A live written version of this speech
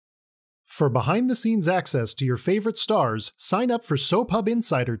For behind-the-scenes access to your favorite stars, sign up for Soap Hub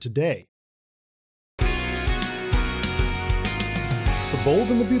Insider today. The Bold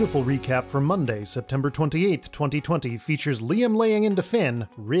and the Beautiful recap for Monday, September 28, 2020 features Liam laying into Finn,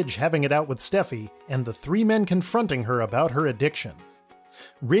 Ridge having it out with Steffy, and the three men confronting her about her addiction.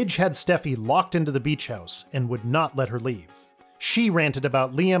 Ridge had Steffy locked into the beach house and would not let her leave. She ranted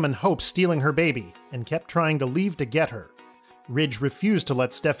about Liam and Hope stealing her baby and kept trying to leave to get her. Ridge refused to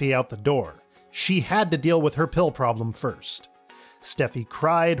let Steffy out the door. She had to deal with her pill problem first. Steffy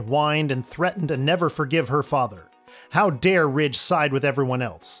cried, whined, and threatened to never forgive her father. How dare Ridge side with everyone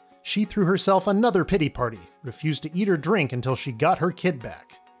else? She threw herself another pity party, refused to eat or drink until she got her kid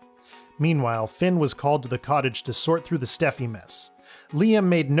back. Meanwhile, Finn was called to the cottage to sort through the Steffy mess. Liam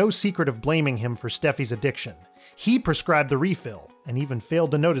made no secret of blaming him for Steffy's addiction. He prescribed the refill, and even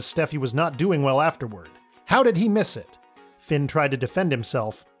failed to notice Steffy was not doing well afterward. How did he miss it? Finn tried to defend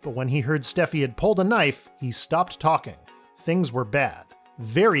himself, but when he heard Steffy had pulled a knife, he stopped talking. Things were bad.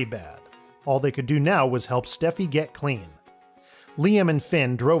 Very bad. All they could do now was help Steffy get clean. Liam and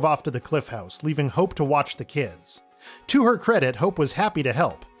Finn drove off to the Cliff House, leaving Hope to watch the kids. To her credit, Hope was happy to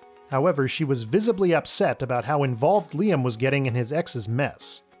help. However, she was visibly upset about how involved Liam was getting in his ex's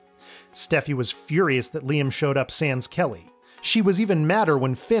mess. Steffy was furious that Liam showed up sans Kelly. She was even madder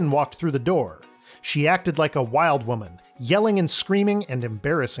when Finn walked through the door. She acted like a wild woman, yelling and screaming and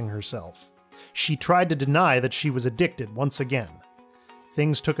embarrassing herself. She tried to deny that she was addicted once again.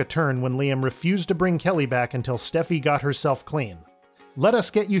 Things took a turn when Liam refused to bring Kelly back until Steffy got herself clean. "Let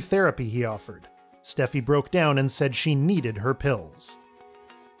us get you therapy," he offered. Steffy broke down and said she needed her pills.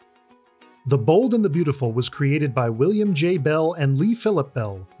 The Bold and the Beautiful was created by William J. Bell and Lee Philip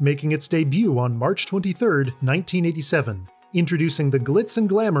Bell, making its debut on March 23, 1987, introducing the glitz and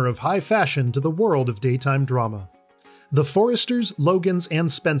glamour of high fashion to the world of daytime drama. The Forresters, Logans,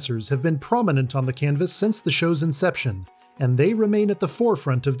 and Spencers have been prominent on the canvas since the show's inception, and they remain at the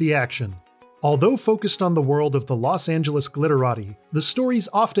forefront of the action. Although focused on the world of the Los Angeles glitterati, the stories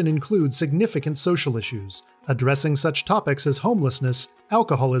often include significant social issues, addressing such topics as homelessness,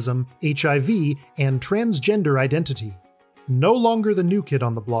 alcoholism, HIV, and transgender identity. No longer the new kid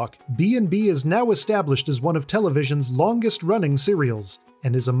on the block, B&B is now established as one of television's longest-running serials,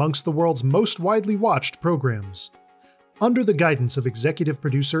 and is amongst the world's most widely watched programs. Under the guidance of executive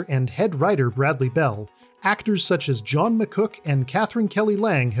producer and head writer Bradley Bell, actors such as John McCook and Catherine Kelly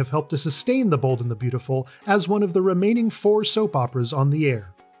Lang have helped to sustain The Bold and the Beautiful as one of the remaining 4 soap operas on the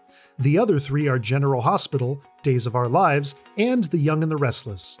air. The other 3 are General Hospital, Days of Our Lives, and The Young and the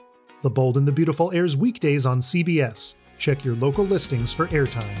Restless. The Bold and the Beautiful airs weekdays on CBS. Check your local listings for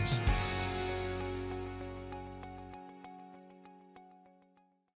airtimes.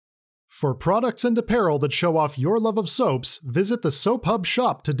 For products and apparel that show off your love of soaps, visit the Soap Hub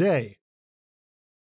shop today.